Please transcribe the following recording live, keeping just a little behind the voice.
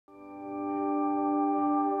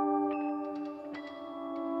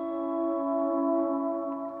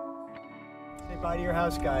Bye to your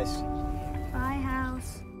house, guys. Bye,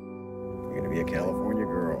 house. You're gonna be a California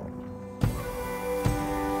girl.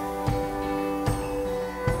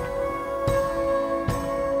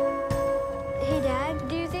 Hey, Dad,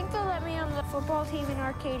 do you think they'll let me on the football team in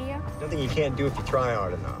Arcadia? Nothing you can't do if you try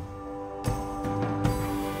hard enough.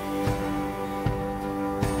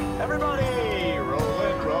 Everybody,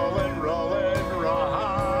 rolling, rolling, rolling,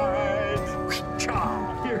 right.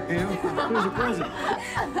 Here, here's a present.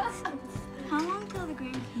 How long till the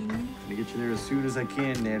Grand Canyon? Gonna get you there as soon as I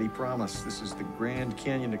can, Natty. Promise. This is the Grand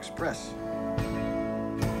Canyon Express.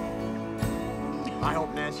 I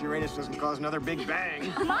hope Nancy Uranus doesn't cause another big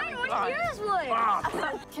bang. Mine would, yours would.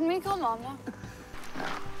 Can we call Mom now?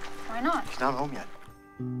 Why not? She's not home yet.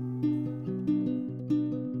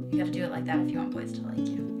 You gotta do it like that if you want boys to like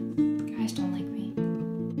you. Guys don't like me.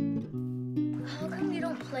 How come you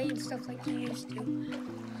don't play and stuff like you used to?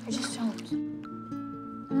 I just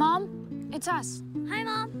don't. Mom, it's us. Hi,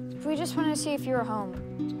 Mom. We just wanted to see if you were home,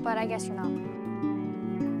 but I guess you're not.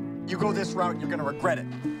 You go this route, you're gonna regret it.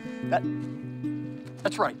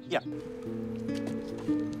 That's right, yeah.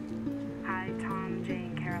 Hi, Tom,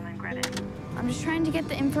 Jane, Carolyn, Greta. I'm just trying to get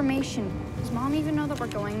the information. Does Mom even know that we're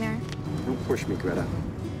going there? Don't push me, Greta.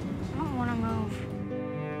 I don't want to move.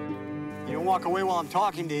 You don't walk away while I'm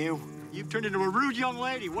talking to you. You've turned into a rude young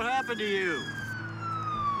lady. What happened to you?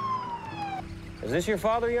 Is this your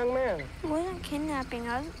father, young man? It wasn't kidnapping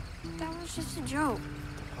us. That was just a joke.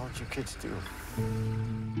 What would you kids do?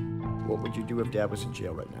 What would you do if Dad was in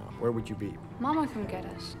jail right now? Where would you be? Mom will come get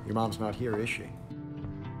us. Your mom's not here, is she?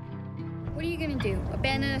 What are you gonna do?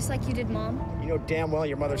 Abandon us like you did Mom? You know damn well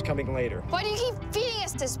your mother's coming later. Why do you keep feeding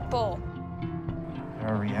us this bull? There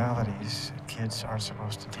are realities that kids aren't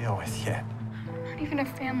supposed to deal with yet. Not even a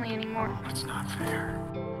family anymore. That's not fair.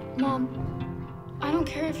 Mom, I don't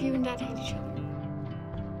care if you and Dad hate each other.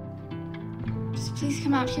 Just please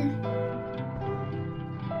come out here.